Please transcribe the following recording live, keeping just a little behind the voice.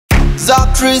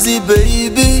Zack crazy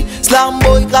baby,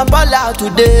 SlumBoy can ball to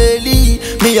daily.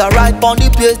 Me a ride pon the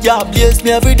pace, yeah, blaze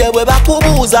me every day. We back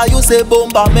Kubuza, you say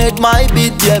bomba made my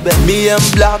beat, yeah, but me and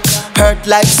black, hurt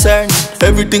like CERN.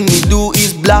 Everything me do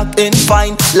is black and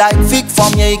fine. Like Vic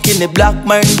from Yakin, the black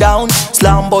man down.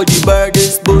 SlumBoy the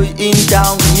baddest boy in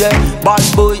town, yeah. Bad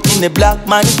boy in the black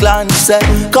man clan, say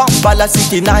Kampala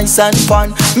city nice and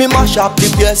fun. Me mash up the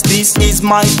place, this is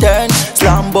my turn.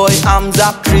 SlumBoy, I'm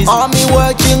Zack crazy. I'm me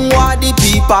working what the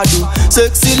people do.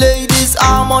 Sexy ladies,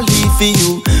 I'm only for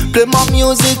you. Play my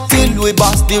music till we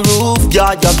bust the roof.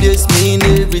 Yeah, you bless me in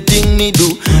everything me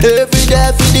do. Every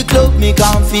day for the club, me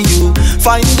come for you.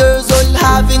 Fine girls all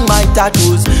having my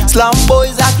tattoos.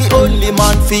 SlumBoy Zacky, only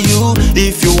man for you.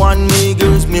 If you want me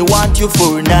girls, me want you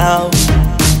for now.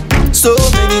 So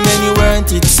many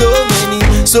want it, so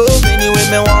many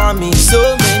women want me,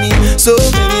 so many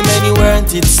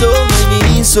want it, so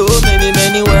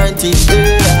many want it,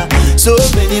 yeah. So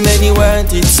many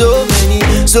want it, so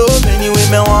many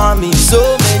women want me,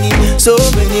 so many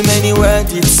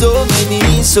want it,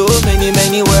 so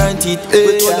many want it,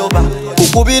 yeah.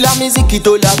 Ukubila miziki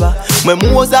tolaba, mwe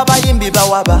muoza ba yimbi ba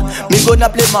waba. Me gonna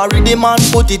play my rhythm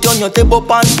and put it on your table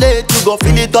and plate. You go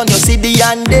feel it on your CD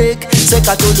and deck.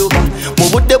 Seka toloba,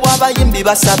 mubude waba yimbi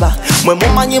ba saba. Mwe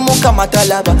mumanyi muka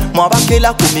matalaba,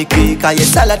 mwabakela kumike. Kaye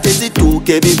sala tezi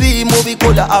tuke, baby movie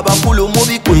kola abakulu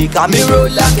movie quick. Me roll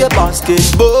like a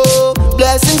basketball,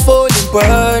 blessings falling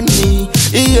burn me.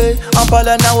 Yeah,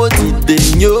 ampala na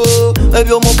wotidenyo.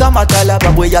 Ebyo muka matalaba,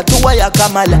 we ya tuwa ya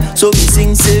kamala. So we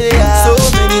sing say yeah. So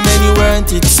many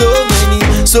want it, so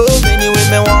many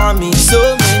women want me,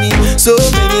 so many want it, so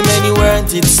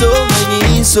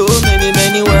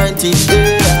many want it,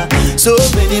 yeah. So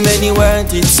many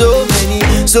want it, so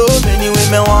many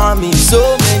women want me,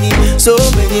 so many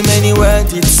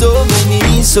want it, so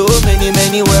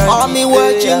many want it. I'm me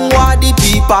watching what the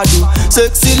people do.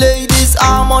 Sexy ladies,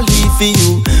 I'm only for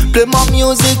you. Play my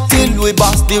music till we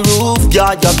bust the roof.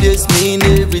 Yeah, you bless me in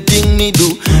everything me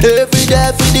do. Every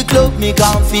day for the club, me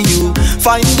come for you.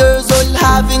 Fine girls all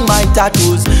having my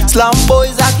tattoos. SlumBoy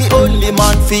Zacky, only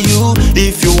man for you.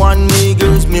 If you want me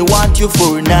girls, me want you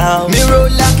for now. Me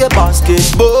roll like a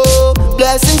basketball,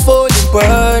 blessings falling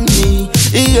burn me.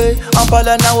 Yeah,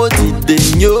 ampala na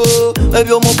wotidenyo.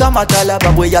 Ebyo muka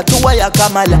matalaba, we ya tuwa ya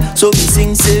kamala. So we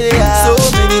sing say yeah. So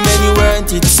many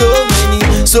want it, so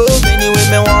many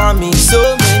women want me,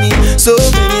 so many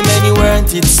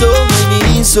want it, so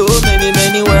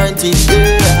many want it,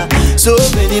 yeah. So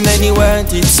many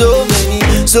want it, so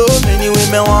many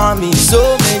women want me,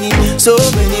 so many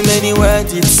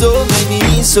want it, so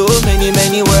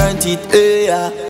many want it, yeah.